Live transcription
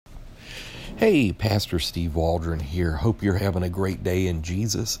Hey, Pastor Steve Waldron here. Hope you're having a great day in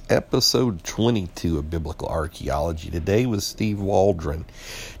Jesus. Episode 22 of Biblical Archaeology. Today with Steve Waldron.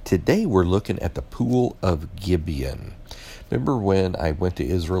 Today we're looking at the Pool of Gibeon. Remember when I went to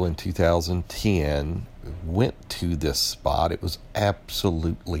Israel in 2010, went to this spot. It was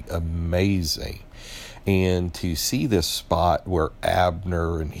absolutely amazing. And to see this spot where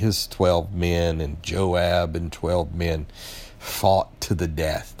Abner and his 12 men and Joab and 12 men fought to the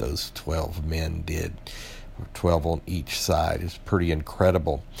death, those 12 men did, 12 on each side, is pretty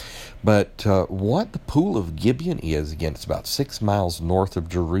incredible. But what the Pool of Gibeon is, again, it's about 6 miles north of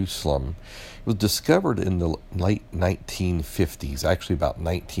Jerusalem. It was discovered in the late 1950s, actually about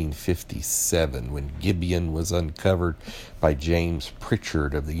 1957, when Gibeon was uncovered by James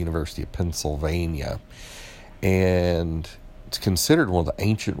Pritchard of the University of Pennsylvania. And it's considered one of the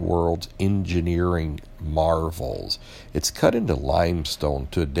ancient world's engineering marvels. It's cut into limestone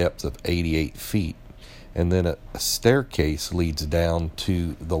to a depth of 88 feet, and then a staircase leads down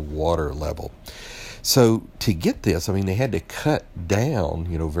to the water level. So to get this, they had to cut down,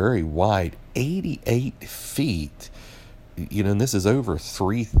 very wide, 88 feet, and this is over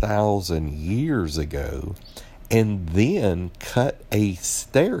 3,000 years ago, and then cut a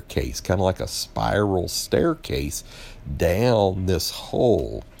staircase, kind of like a spiral staircase, down this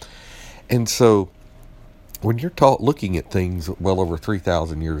hole. And so when you're looking at things well over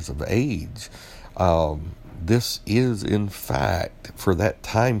 3,000 years of age, this is, in fact, for that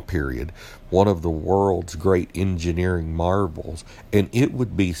time period, one of the world's great engineering marvels. And it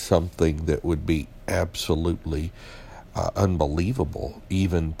would be something that would be absolutely unbelievable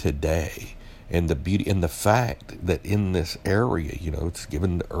even today. And the beauty and the fact that in this area, it's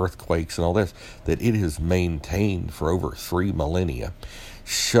given the earthquakes and all this, that it has maintained for over 3 millennia,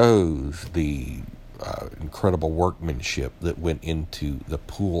 shows the incredible workmanship that went into the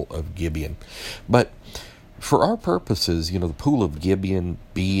Pool of Gibeon. But for our purposes, the Pool of Gibeon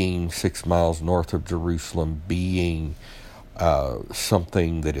being 6 miles north of Jerusalem, being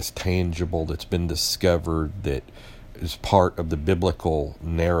something that is tangible, that's been discovered, that is part of the biblical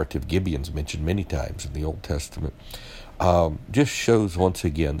narrative. Gibeon's mentioned many times in the Old Testament. Just shows once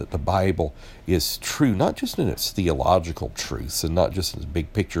again that the Bible is true, not just in its theological truths and not just in its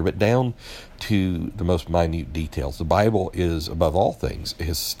big picture, but down to the most minute details. The Bible is, above all things, a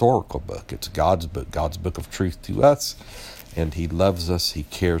historical book. It's God's book of truth to us, and He loves us, He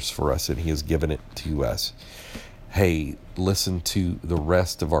cares for us, and He has given it to us. Hey, listen to the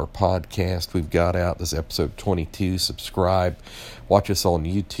rest of our podcast we've got out. This is episode 22. Subscribe. Watch us on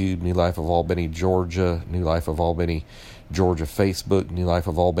YouTube, New Life of Albany, Georgia, New Life of Albany, Georgia Facebook,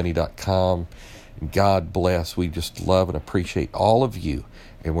 newlifeofalbany.com. God bless. We just love and appreciate all of you,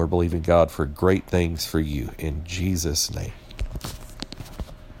 and we're believing God for great things for you in Jesus' name.